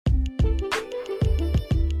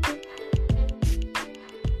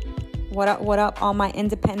What up, all my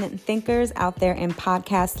independent thinkers out there in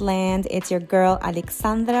podcast land? It's your girl,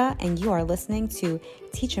 Alexandra, and you are listening to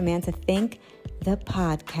Teach a Man to Think, the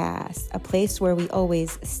podcast, a place where we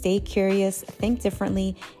always stay curious, think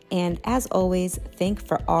differently, and as always, think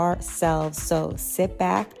for ourselves. So sit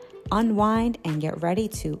back, unwind, and get ready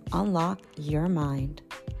to unlock your mind.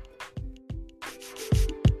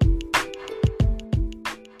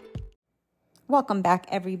 Welcome back,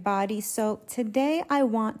 everybody. So today I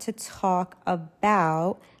want to talk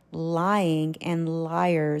about lying and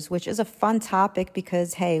liars, which is a fun topic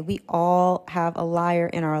because, hey, we all have a liar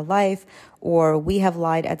in our life, or we have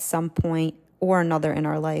lied at some point or another in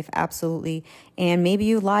our life. Absolutely. And maybe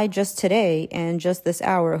you lied just today and just this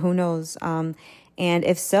hour, who knows? And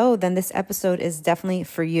if so, then this episode is definitely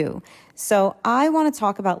for you. So I want to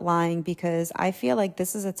talk about lying because I feel like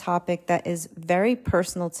this is a topic that is very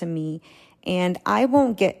personal to me. And I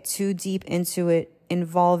won't get too deep into it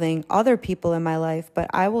involving other people in my life, but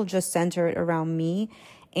I will just center it around me.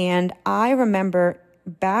 And I remember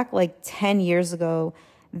back like 10 years ago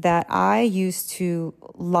that I used to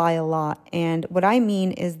lie a lot. And what I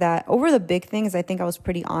mean is that over the big things, I think I was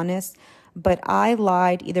pretty honest, but I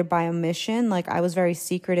lied either by omission, like I was very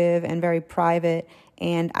secretive and very private,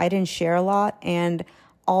 and I didn't share a lot. And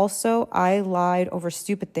also, I lied over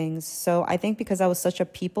stupid things. So I think because I was such a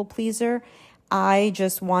people pleaser, I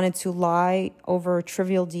just wanted to lie over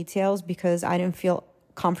trivial details because I didn't feel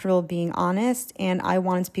comfortable being honest and I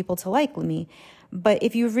wanted people to like me. But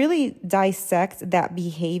if you really dissect that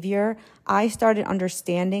behavior, I started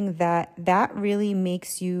understanding that that really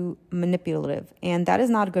makes you manipulative, and that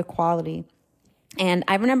is not a good quality. And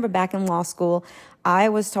I remember back in law school, I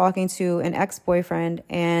was talking to an ex-boyfriend,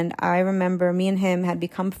 and I remember me and him had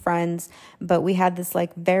become friends, but we had this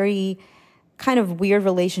like very kind of weird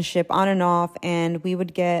relationship on and off, and we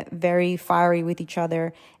would get very fiery with each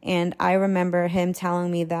other. And I remember him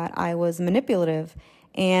telling me that I was manipulative.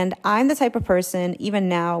 And I'm the type of person, even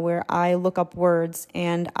now, where I look up words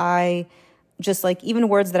and I just like even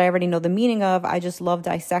words that I already know the meaning of, I just love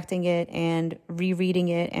dissecting it and rereading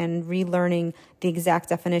it and relearning the exact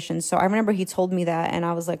definition. So I remember he told me that and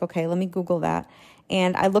I was like, okay, let me Google that.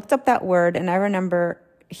 And I looked up that word and I remember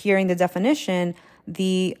hearing the definition,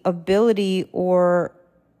 the ability or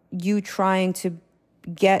you trying to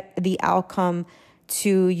get the outcome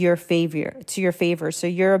to your favor. So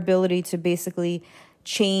your ability to basically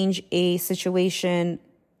change a situation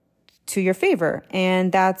to your favor.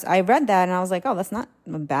 And I read that and I was like, oh, that's not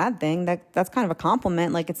a bad thing. That's kind of a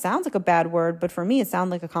compliment. Like it sounds like a bad word, but for me, it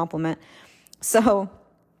sounded like a compliment. So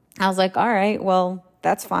I was like, all right, well,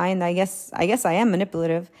 that's fine. I guess I am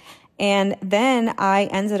manipulative. And then I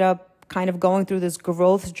ended up kind of going through this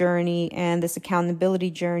growth journey and this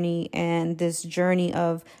accountability journey and this journey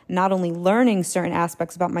of not only learning certain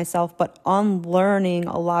aspects about myself, but unlearning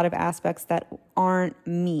a lot of aspects that aren't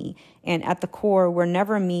me. And at the core, were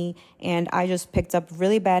never me. And I just picked up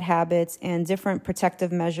really bad habits and different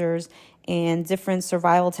protective measures and different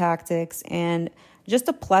survival tactics and just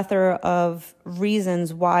a plethora of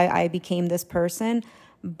reasons why I became this person.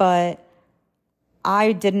 But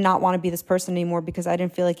I did not want to be this person anymore because I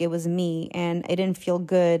didn't feel like it was me and it didn't feel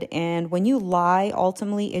good. And when you lie,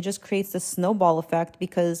 ultimately, it just creates this snowball effect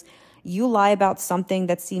because you lie about something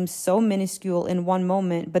that seems so minuscule in one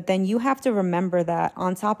moment, but then you have to remember that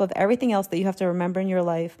on top of everything else that you have to remember in your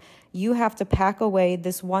life, you have to pack away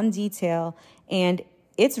this one detail. And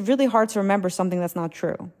it's really hard to remember something that's not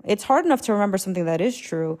true. It's hard enough to remember something that is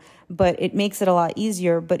true, but it makes it a lot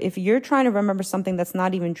easier. But if you're trying to remember something that's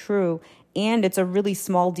not even true, and it's a really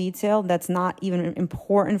small detail that's not even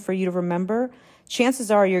important for you to remember, chances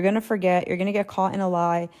are you're going to forget, you're going to get caught in a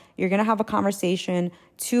lie, you're going to have a conversation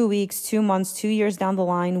 2 weeks, 2 months, 2 years down the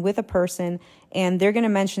line with a person, and they're going to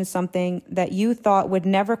mention something that you thought would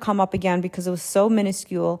never come up again because it was so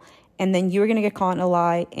minuscule, and then you're going to get caught in a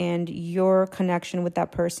lie, and your connection with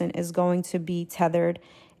that person is going to be tethered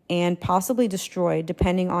and possibly destroyed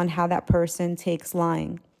depending on how that person takes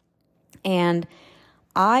lying. And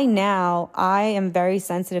I am very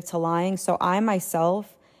sensitive to lying, so I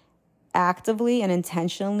myself actively and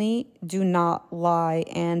intentionally do not lie,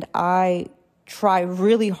 and I try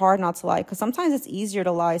really hard not to lie because sometimes it's easier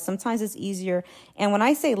to lie, sometimes it's easier. And when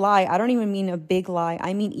I say lie, I don't even mean a big lie.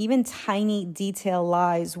 I mean even tiny detail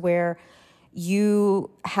lies where you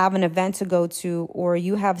have an event to go to or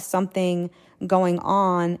you have something going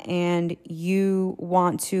on and you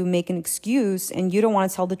want to make an excuse and you don't want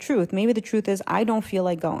to tell the truth. Maybe the truth is I don't feel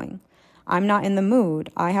like going. I'm not in the mood.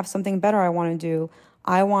 I have something better I want to do.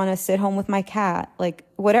 I want to sit home with my cat. Like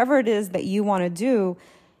whatever it is that you want to do,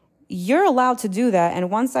 you're allowed to do that. And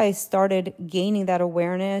once I started gaining that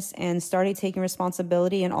awareness and started taking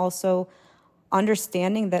responsibility and also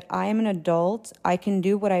understanding that I am an adult, I can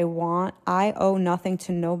do what I want, I owe nothing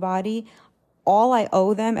to nobody. All I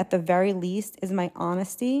owe them at the very least is my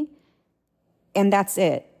honesty, and that's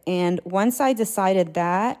it. And once I decided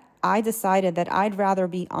that I'd rather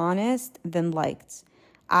be honest than liked.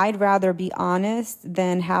 I'd rather be honest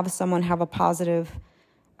than have someone have a positive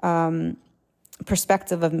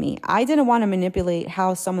perspective of me. I didn't want to manipulate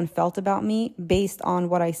how someone felt about me based on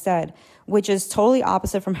what I said, which is totally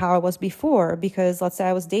opposite from how I was before. Because let's say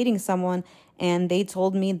I was dating someone and they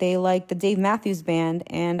told me they liked the Dave Matthews Band,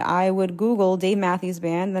 and I would Google Dave Matthews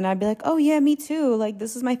Band, then I'd be like, oh yeah, me too. Like,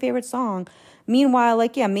 this is my favorite song. Meanwhile,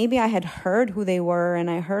 like, yeah, maybe I had heard who they were and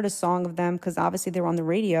I heard a song of them because obviously they were on the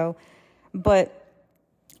radio. But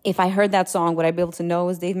if I heard that song, would I be able to know it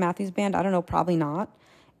was Dave Matthews Band? I don't know, probably not.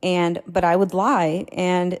 But I would lie.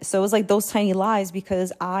 And so it was like those tiny lies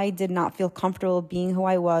because I did not feel comfortable being who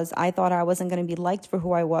I was. I thought I wasn't going to be liked for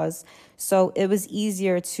who I was. So it was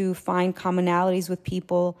easier to find commonalities with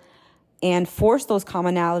people and force those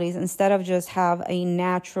commonalities instead of just have a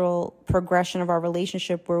natural progression of our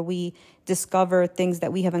relationship where we discover things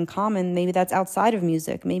that we have in common. Maybe that's outside of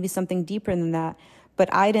music, maybe something deeper than that.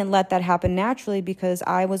 But I didn't let that happen naturally because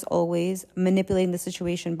I was always manipulating the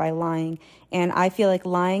situation by lying. And I feel like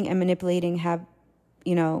lying and manipulating have,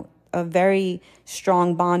 a very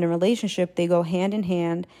strong bond and relationship. They go hand in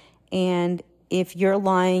hand. And if you're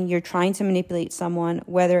lying, you're trying to manipulate someone,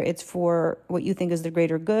 whether it's for what you think is the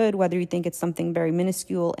greater good, whether you think it's something very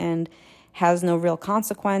minuscule and has no real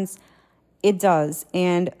consequence. It does.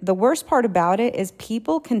 And the worst part about it is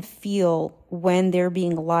people can feel when they're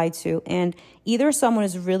being lied to. And either someone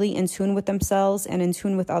is really in tune with themselves and in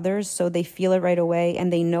tune with others, so they feel it right away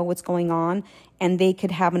and they know what's going on and they could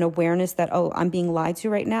have an awareness that, oh, I'm being lied to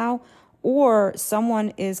right now. Or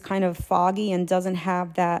someone is kind of foggy and doesn't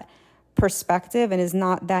have that perspective and is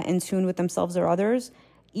not that in tune with themselves or others.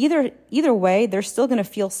 Either way, they're still going to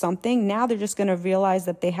feel something. Now they're just going to realize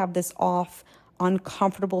that they have this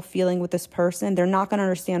uncomfortable feeling with this person. They're not going to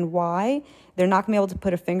understand why. They're not going to be able to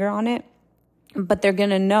put a finger on it, but they're going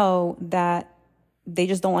to know that they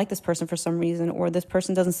just don't like this person for some reason, or this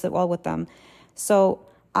person doesn't sit well with them. So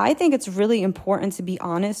I think it's really important to be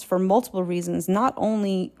honest for multiple reasons, not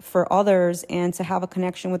only for others and to have a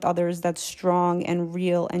connection with others that's strong and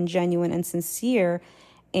real and genuine and sincere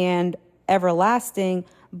and everlasting,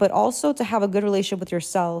 but also to have a good relationship with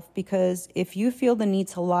yourself. Because if you feel the need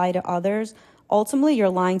to lie to others, ultimately you're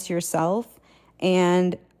lying to yourself,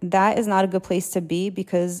 and that is not a good place to be,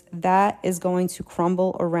 because that is going to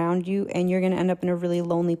crumble around you and you're going to end up in a really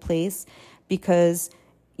lonely place, because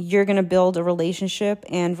you're going to build a relationship,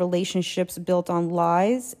 and relationships built on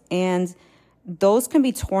lies, and those can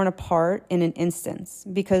be torn apart in an instance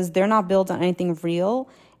because they're not built on anything real,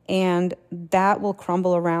 and that will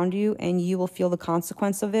crumble around you and you will feel the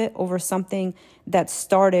consequence of it over something that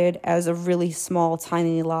started as a really small,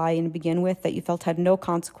 tiny lie to begin with that you felt had no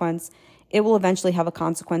consequence. It will eventually have a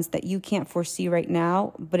consequence that you can't foresee right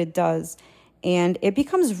now, but it does. And it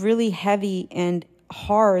becomes really heavy and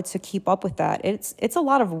hard to keep up with that. It's a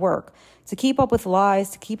lot of work to keep up with lies,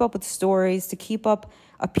 to keep up with stories, to keep up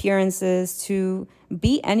appearances. To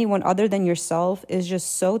be anyone other than yourself is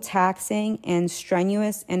just so taxing and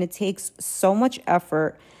strenuous, and it takes so much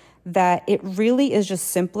effort that it really is just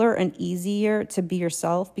simpler and easier to be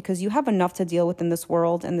yourself, because you have enough to deal with in this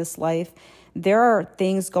world and this life. There are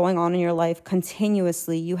things going on in your life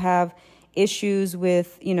continuously. You have issues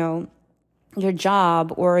with, your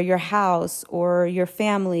job or your house or your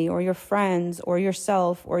family or your friends or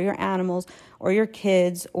yourself or your animals or your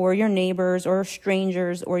kids or your neighbors or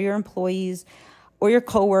strangers or your employees or your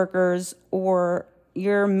coworkers or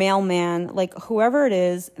your mailman. Like, whoever it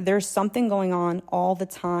is, there's something going on all the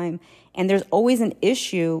time, and there's always an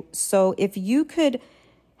issue. So if you could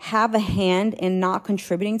have a hand in not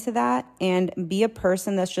contributing to that and be a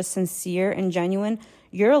person that's just sincere and genuine,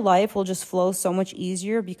 your life will just flow so much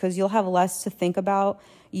easier because you'll have less to think about.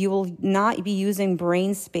 You will not be using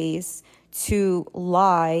brain space to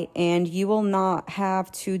lie, and you will not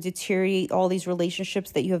have to deteriorate all these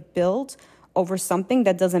relationships that you have built over something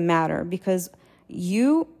that doesn't matter, because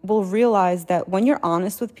you will realize that when you're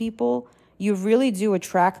honest with people, you really do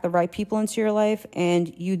attract the right people into your life,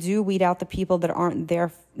 and you do weed out the people that aren't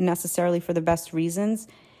there necessarily for the best reasons.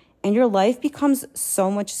 And your life becomes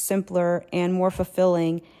so much simpler and more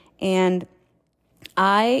fulfilling. And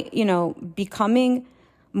becoming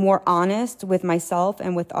more honest with myself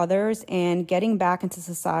and with others and getting back into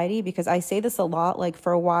society, because I say this a lot, like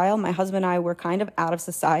for a while, my husband and I were kind of out of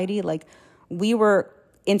society. Like, we were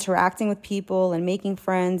interacting with people and making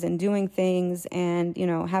friends and doing things and,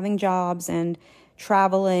 having jobs and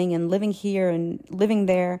traveling and living here and living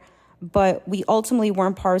there. But we ultimately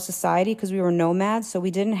weren't part of society because we were nomads. So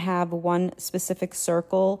we didn't have one specific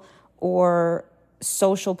circle or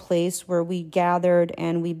social place where we gathered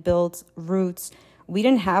and we built roots. We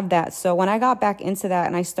didn't have that. So when I got back into that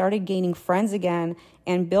and I started gaining friends again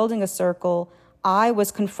and building a circle, I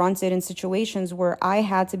was confronted in situations where I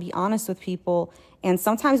had to be honest with people. And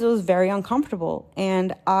sometimes it was very uncomfortable.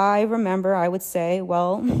 And I remember I would say,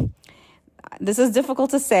 well, this is difficult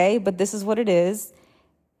to say, but this is what it is.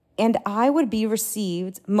 And I would be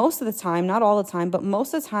received most of the time, not all the time, but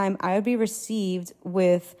most of the time I would be received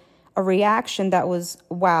with a reaction that was,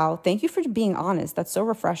 wow, thank you for being honest. That's so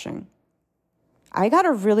refreshing. I got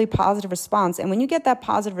a really positive response. And when you get that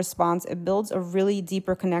positive response, it builds a really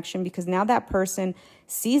deeper connection because now that person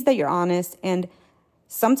sees that you're honest. And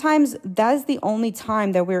sometimes that is the only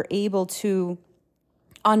time that we're able to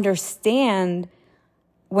understand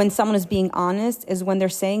when someone is being honest is when they're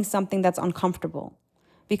saying something that's uncomfortable.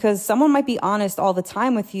 Because someone might be honest all the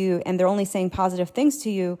time with you and they're only saying positive things to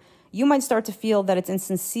you. You might start to feel that it's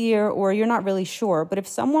insincere or you're not really sure. But if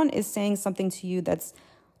someone is saying something to you that's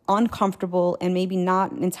uncomfortable and maybe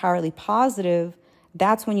not entirely positive,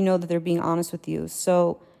 that's when you know that they're being honest with you.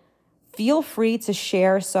 So feel free to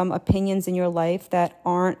share some opinions in your life that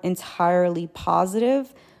aren't entirely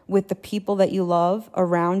positive with the people that you love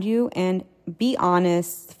around you, and be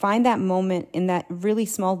honest. Find that moment in that really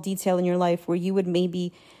small detail in your life where you would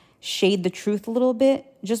maybe shade the truth a little bit.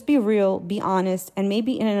 Just be real, be honest, and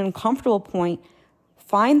maybe in an uncomfortable point,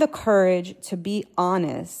 find the courage to be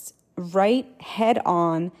honest, right head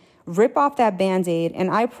on, rip off that Band-Aid,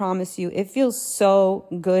 and I promise you, it feels so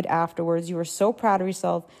good afterwards. You are so proud of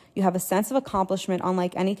yourself. You have a sense of accomplishment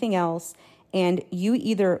unlike anything else, and you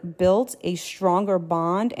either built a stronger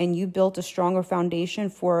bond and you built a stronger foundation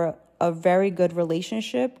for a very good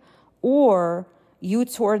relationship, or you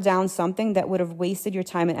tore down something that would have wasted your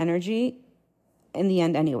time and energy in the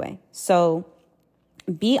end anyway. So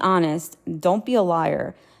be honest. Don't be a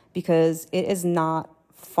liar, because it is not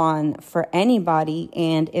fun for anybody,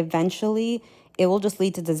 and eventually it will just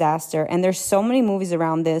lead to disaster. And there's so many movies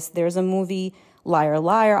around this. There's a movie, Liar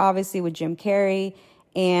Liar, obviously, with Jim Carrey.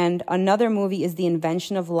 And another movie is The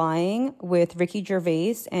Invention of Lying with Ricky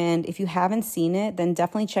Gervais. And if you haven't seen it, then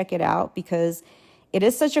definitely check it out, because it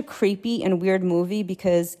is such a creepy and weird movie,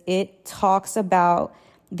 because it talks about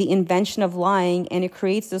the invention of lying, and it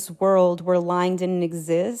creates this world where lying didn't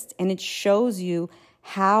exist. And it shows you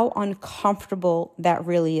how uncomfortable that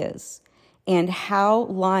really is, and how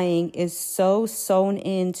lying is so sewn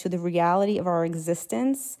into the reality of our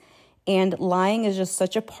existence. And lying is just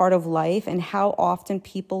such a part of life, and how often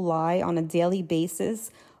people lie on a daily basis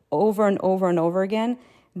over and over and over again,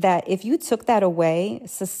 that if you took that away,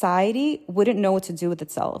 society wouldn't know what to do with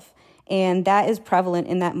itself. And that is prevalent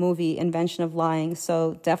in that movie, Invention of Lying.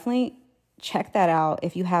 So definitely check that out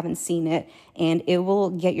if you haven't seen it, and it will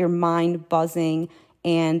get your mind buzzing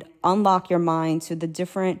and unlock your mind to the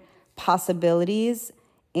different possibilities,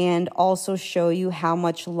 and also show you how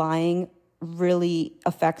much lying really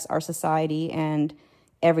affects our society and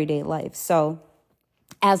everyday life. So,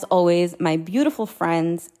 as always, my beautiful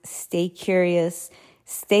friends, stay curious,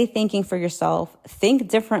 stay thinking for yourself, think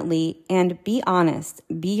differently, and be honest.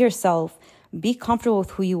 Be yourself, be comfortable with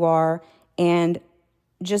who you are, and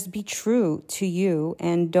just be true to you,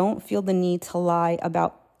 and don't feel the need to lie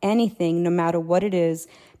about anything, no matter what it is,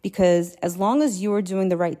 because as long as you are doing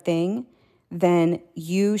the right thing, then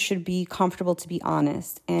you should be comfortable to be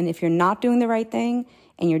honest. And if you're not doing the right thing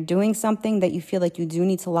and you're doing something that you feel like you do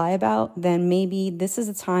need to lie about, then maybe this is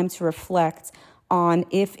a time to reflect on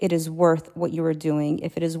if it is worth what you are doing,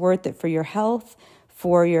 if it is worth it for your health,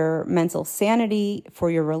 for your mental sanity, for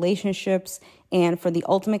your relationships, and for the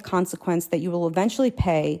ultimate consequence that you will eventually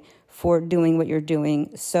pay for doing what you're doing.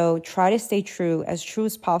 So try to stay true as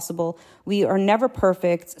possible. We are never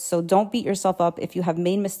perfect, so don't beat yourself up if you have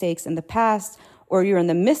made mistakes in the past or you're in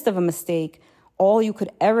the midst of a mistake. All you could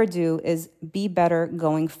ever do is be better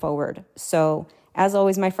going forward. So as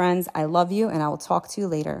always, my friends, I love you, and I will talk to you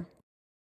later.